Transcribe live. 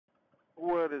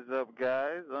What is up,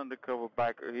 guys? Undercover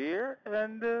Biker here,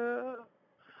 and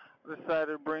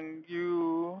decided to bring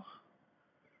you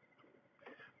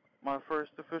my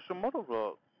first official moto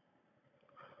vlog.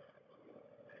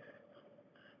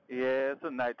 Yeah, it's a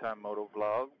nighttime moto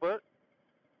vlog, but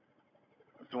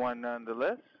it's one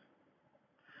nonetheless.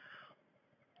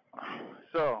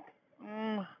 So,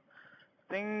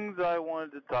 things I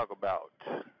wanted to talk about.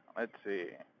 Let's see.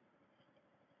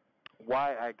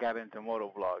 Why I got into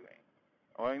moto vlogging.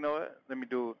 Oh, you know what? Let me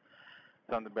do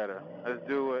something better. Let's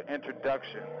do an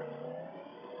introduction.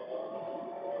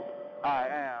 I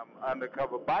am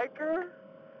Undercover Biker.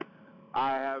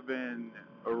 I have been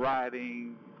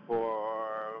riding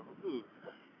for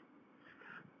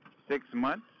 6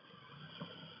 months,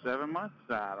 7 months.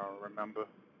 I don't remember.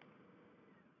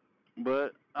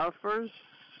 But I first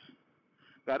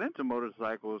got into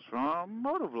motorcycles from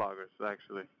motovloggers.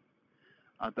 Actually,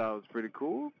 I thought it was pretty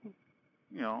cool.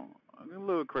 You know, a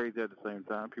little crazy at the same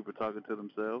time. People talking to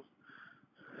themselves,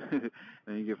 and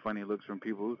you get funny looks from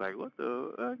people who's like, "What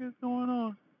the heck is going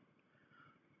on?"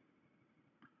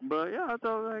 But yeah, I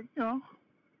thought I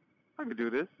could do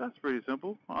this. That's pretty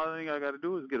simple. All thing I got to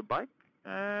do is get a bike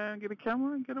and get a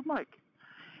camera and get a mic.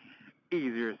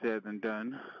 Easier said than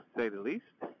done, to say the least.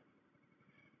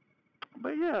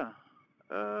 But yeah,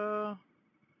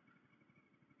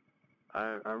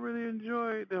 I really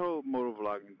enjoyed the whole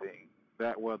motovlogging thing.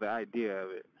 The idea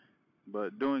of it,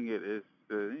 but doing it is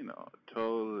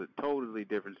totally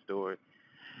different story.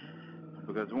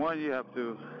 Because one, you have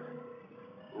to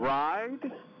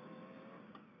ride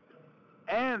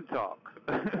and talk.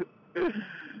 you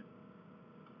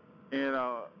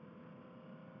know,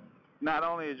 not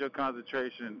only is your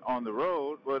concentration on the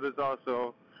road, but it's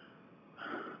also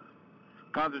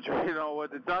concentrating on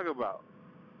what to talk about,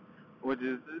 which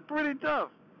is pretty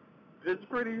tough. It's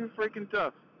pretty freaking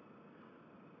tough.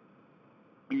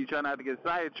 You try not to get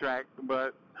sidetracked,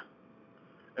 but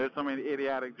there's so many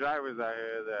idiotic drivers out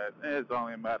here that it's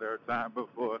only a matter of time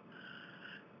before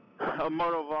a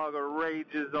motovlogger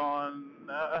rages on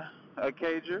a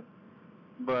cager.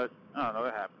 But I don't know,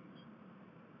 it happens.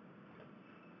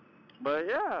 But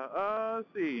yeah, let's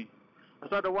see. I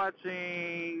started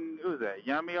watching, who was that?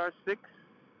 Yummy R6?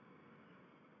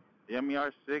 Yummy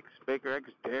R6, Baker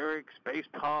X, Derek, Space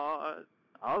Pod,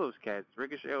 all those cats.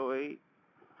 Ricochet 08.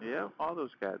 Yeah, all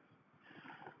those cats.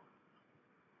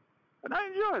 And I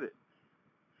enjoyed it.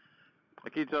 I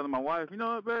keep telling my wife, you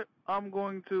know what, babe? I'm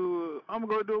going to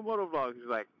do a motor vlog. She's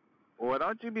like, well,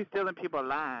 don't you be stealing people's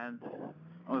lines?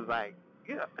 I was like,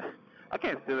 yeah, I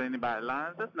can't steal anybody's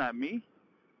lines. That's not me.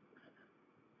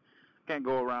 Can't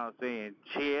go around saying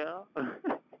chill.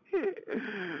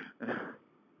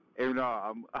 Even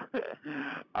though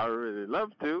I really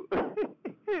love to.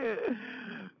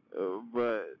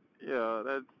 But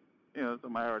that's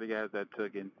somebody already has that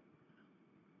taken.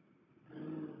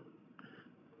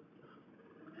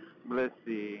 Let's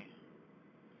see.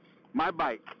 My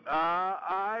bike.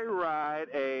 I ride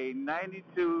a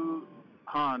 '92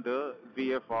 Honda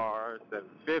VFR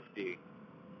 750.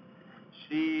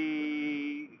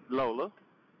 Lola.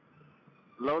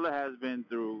 Lola has been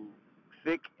through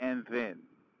thick and thin.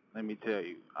 Let me tell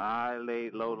you, I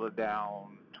laid Lola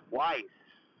down twice.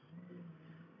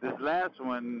 This last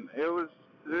one, it was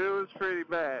pretty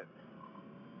bad.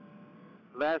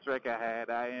 Last wreck I had,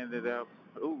 I ended up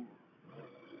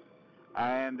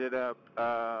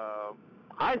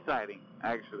high siding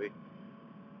actually.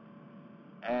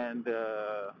 And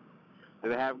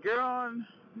did I have gear on?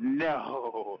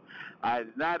 No, I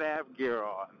did not have gear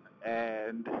on.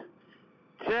 And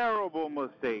terrible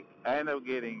mistake. I ended up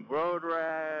getting road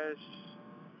rash,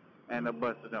 ended up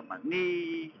busting up my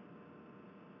knee.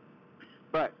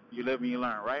 But you live and you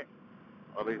learn, right?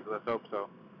 Or at least let's hope so.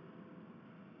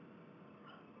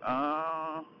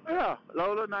 Yeah,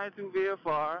 Lola 92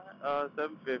 VFR,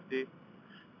 750.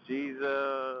 She's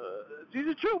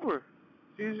a trooper.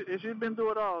 She's been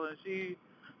through it all, and she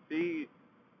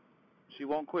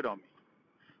won't quit on me.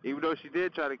 Even though she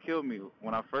did try to kill me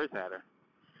when I first had her.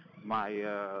 My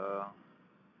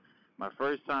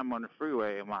first time on the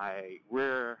freeway, my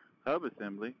rear hub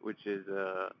assembly, which is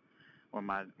when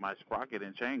my sprocket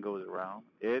and chain goes around,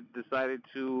 it decided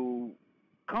to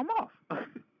come off.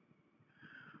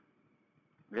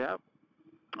 Yeah,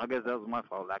 I guess that was my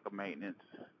fault, lack of maintenance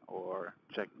or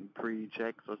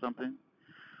pre-checks or something.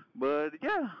 But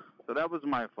yeah, so that was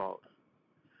my fault.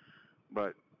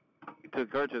 But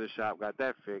took her to the shop, got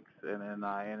that fixed, and then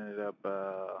I ended up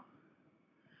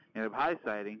high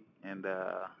siding and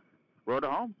rode her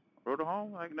home. Rode her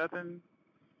home like nothing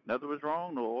was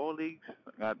wrong. No oil leaks.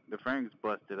 Got the frames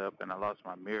busted up, and I lost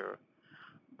my mirror.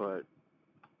 But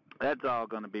That's all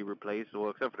going to be replaced,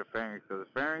 well, except for the fairings, because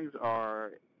the fairings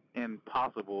are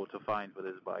impossible to find for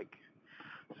this bike.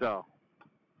 So,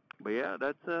 but yeah,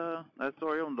 that's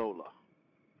story on Lola.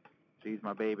 She's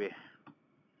my baby.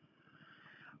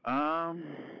 Um,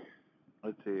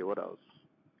 let's see what else.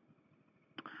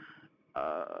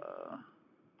 Uh,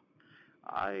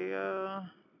 I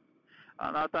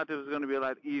I thought this was going to be a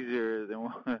lot easier than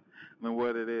than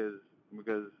what it is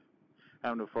because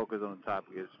having to focus on the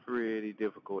topic is pretty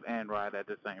difficult and right at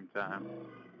the same time.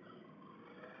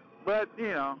 But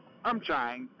I'm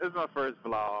trying. This is my first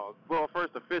vlog, well,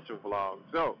 first official vlog.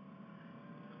 So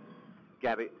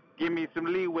gotta give me some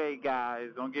leeway, guys.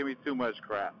 Don't give me too much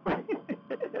crap.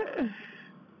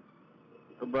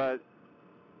 But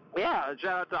yeah,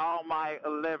 shout out to all my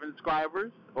 11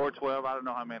 subscribers, or 12, I don't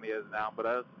know how many it is now, but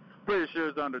I'm pretty sure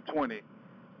it's under 20.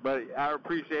 But I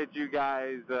appreciate you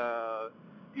guys,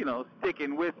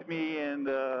 sticking with me and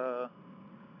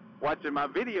watching my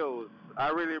videos. I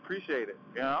really appreciate it.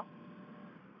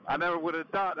 I never would have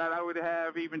thought that I would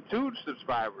have even 2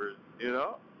 subscribers.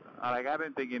 Like, I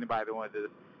didn't think anybody wanted to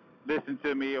listen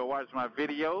to me or watch my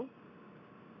videos.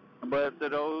 But to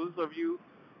those of you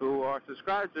who are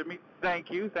subscribed to me, thank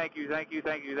you, thank you, thank you,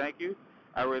 thank you, thank you.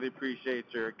 I really appreciate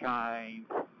your kind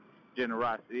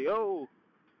generosity. Oh,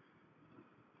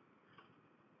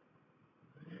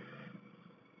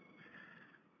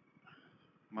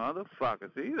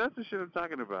 motherfucker. See, that's the shit I'm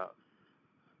talking about.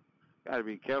 Gotta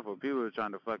be careful. People are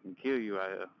trying to fucking kill you out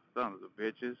here. Sons of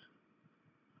bitches.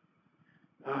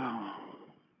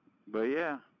 But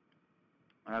yeah,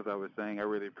 as I was saying, I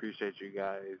really appreciate you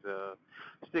guys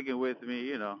sticking with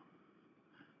me,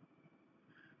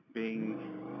 being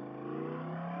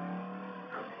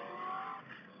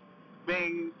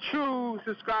being true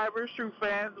subscribers, true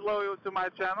fans, loyal to my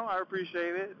channel. I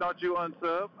appreciate it. Don't you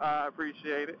unsub. I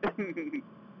appreciate it.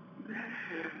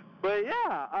 But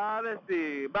yeah, let's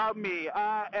see. About me,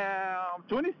 I am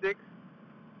 26.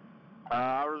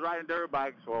 I was riding dirt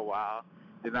bikes for a while.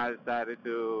 Then I decided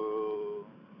to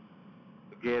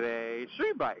get a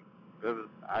street bike because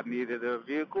I needed a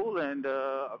vehicle, and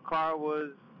a car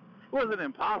wasn't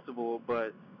impossible,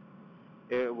 but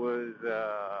it was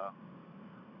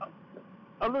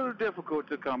a little difficult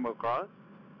to come across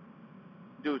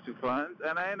due to funds,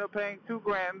 and I ended up paying 2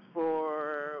 grand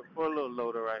for a little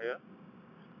loader right here,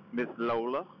 Miss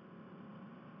Lola,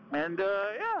 and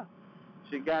yeah,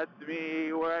 she got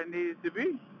me where I needed to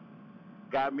be,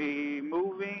 got me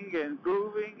moving and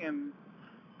grooving and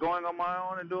going on my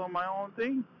own and doing my own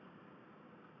thing,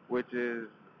 which is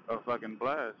a fucking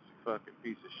blast, fucking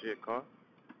piece of shit car.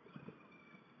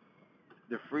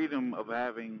 The freedom of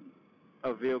having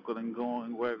a vehicle and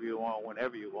going wherever you want,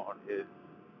 whenever you want, is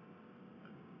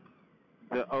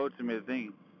the ultimate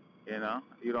thing.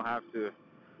 You don't have to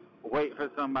wait for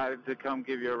somebody to come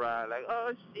give you a ride. Like,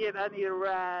 oh shit, I need a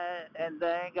ride, and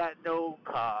I ain't got no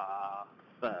car.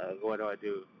 Fuck, what do I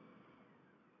do?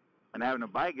 And having a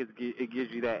bike, it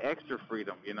gives you that extra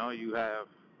freedom. You have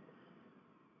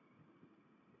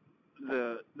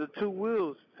the 2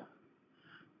 wheels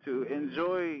to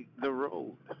enjoy the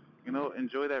road.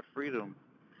 Enjoy that freedom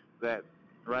that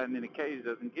riding in a cage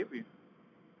doesn't give you.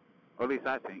 Or at least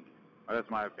I think. Or that's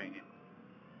my opinion.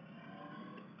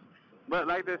 But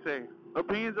like they say,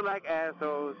 opinions are like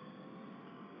assholes.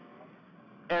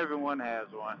 Everyone has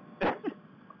one.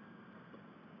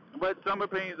 But some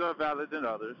opinions are valid than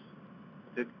others.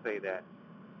 Didn't say that.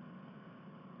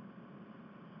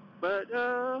 But,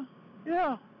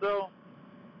 yeah. So,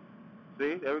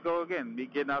 see, there we go again. Me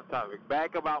getting off topic.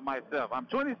 Back about myself. I'm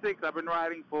 26. I've been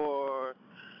riding on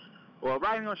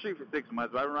the street for 6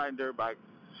 months. But I've been riding dirt bikes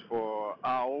for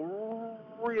a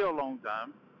real long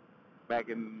time. Back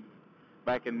in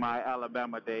my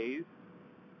Alabama days.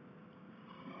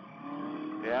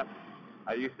 Yep.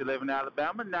 I used to live in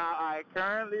Alabama. Now I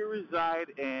currently reside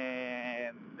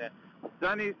in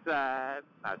sunny SoCal,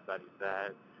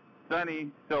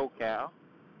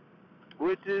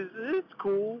 which is it's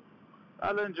cool. I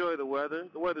enjoy the weather.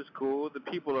 The weather's cool. The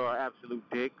people are absolute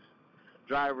dicks.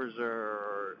 Drivers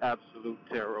are absolute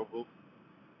terrible.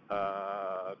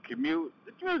 The commute's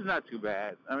not too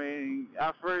bad. I mean,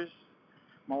 at first,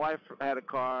 my wife had a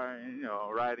car, and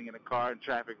riding in a car in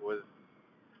traffic was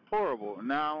horrible.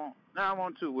 Now I'm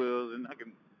on 2 wheels, and I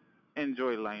can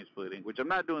enjoy lane splitting, which I'm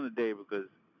not doing today because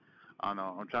I don't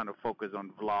know. I'm trying to focus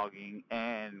on vlogging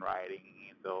and riding,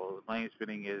 so lane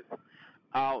splitting is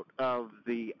out of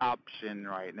the option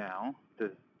right now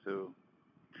to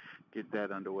get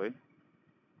that underway.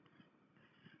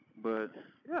 But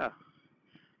yeah,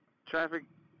 traffic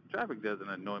traffic doesn't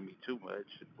annoy me too much,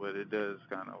 but it does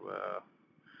kind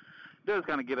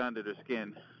of get under the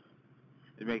skin.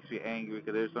 It makes me angry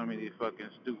because there's so many fucking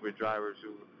stupid drivers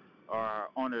who are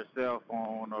on their cell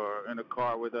phone or in a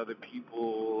car with other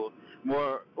people.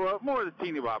 More the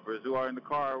teeny boppers who are in the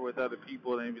car with other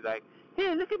people and be like,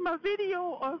 "Hey, look at my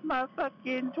video of my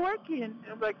fucking twerking."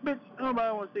 I'm like, "Bitch,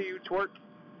 nobody wants to see you twerk.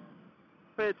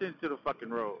 Pay attention to the fucking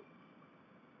road."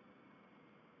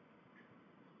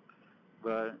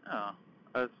 But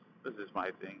that's just my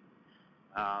thing.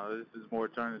 This is more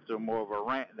turned into more of a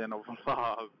rant than a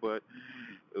vlog, but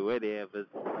whatever.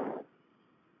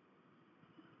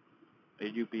 The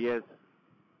UPS,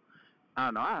 I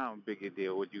don't know. I have a big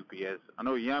deal with UPS. I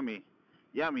know Yummy,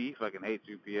 he fucking hates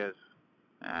UPS.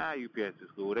 UPS is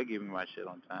cool. They give me my shit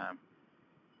on time.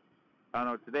 I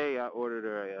don't know. Today I ordered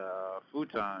a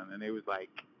futon, and it was like,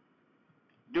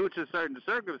 due to certain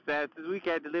circumstances, we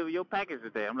can't deliver your package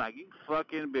today. I'm like, you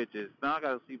fucking bitches. Now I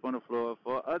gotta sleep on the floor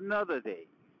for another day.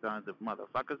 Sons of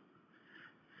motherfuckers.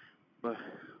 But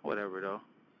whatever though.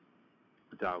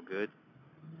 It's all good.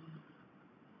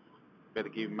 Better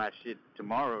give me my shit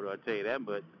tomorrow though, I'll tell you that,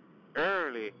 but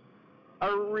early.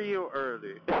 A real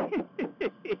early.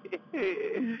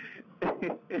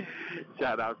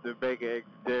 Shout out to Baker X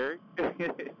Derek.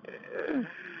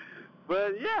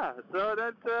 But yeah, so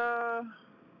that's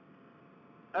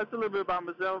a little bit about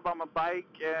myself, about my bike,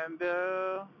 and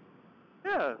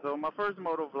yeah, so my first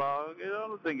moto vlog, I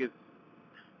don't think it's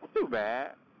too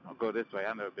bad. I'll go this way.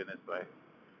 I've never been this way.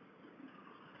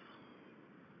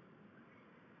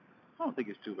 I don't think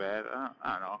it's too bad. I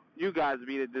don't know. You guys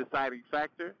be the deciding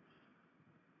factor.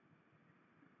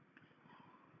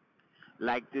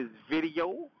 Like this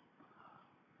video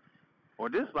or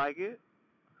dislike it.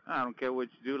 I don't care what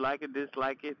you do. Like it,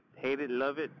 dislike it, hate it,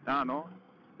 love it. I don't know.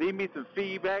 Leave me some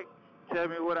feedback. Tell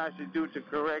me what I should do to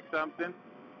correct something.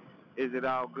 Is it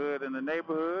all good in the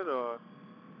neighborhood or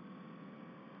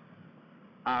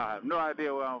I have no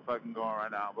idea where I'm fucking going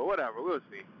right now. But whatever, we'll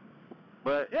see.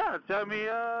 But yeah, tell me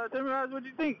guys what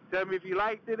you think. Tell me if you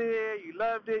liked it, you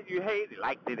loved it, you hated it,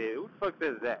 liked it. Who the fuck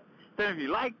says that? Tell me if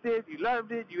you liked it, you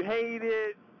loved it, you hated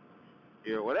it,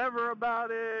 you're whatever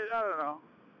about it. I don't know.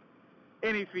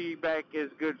 Any feedback is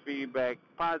good feedback.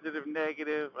 Positive,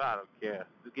 negative, I don't care.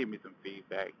 Just give me some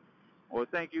feedback. Well,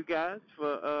 thank you guys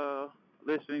for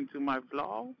listening to my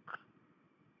vlog,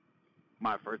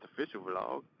 my first official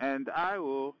vlog, and I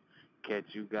will catch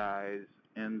you guys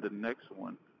in the next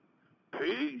one.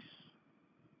 Peace.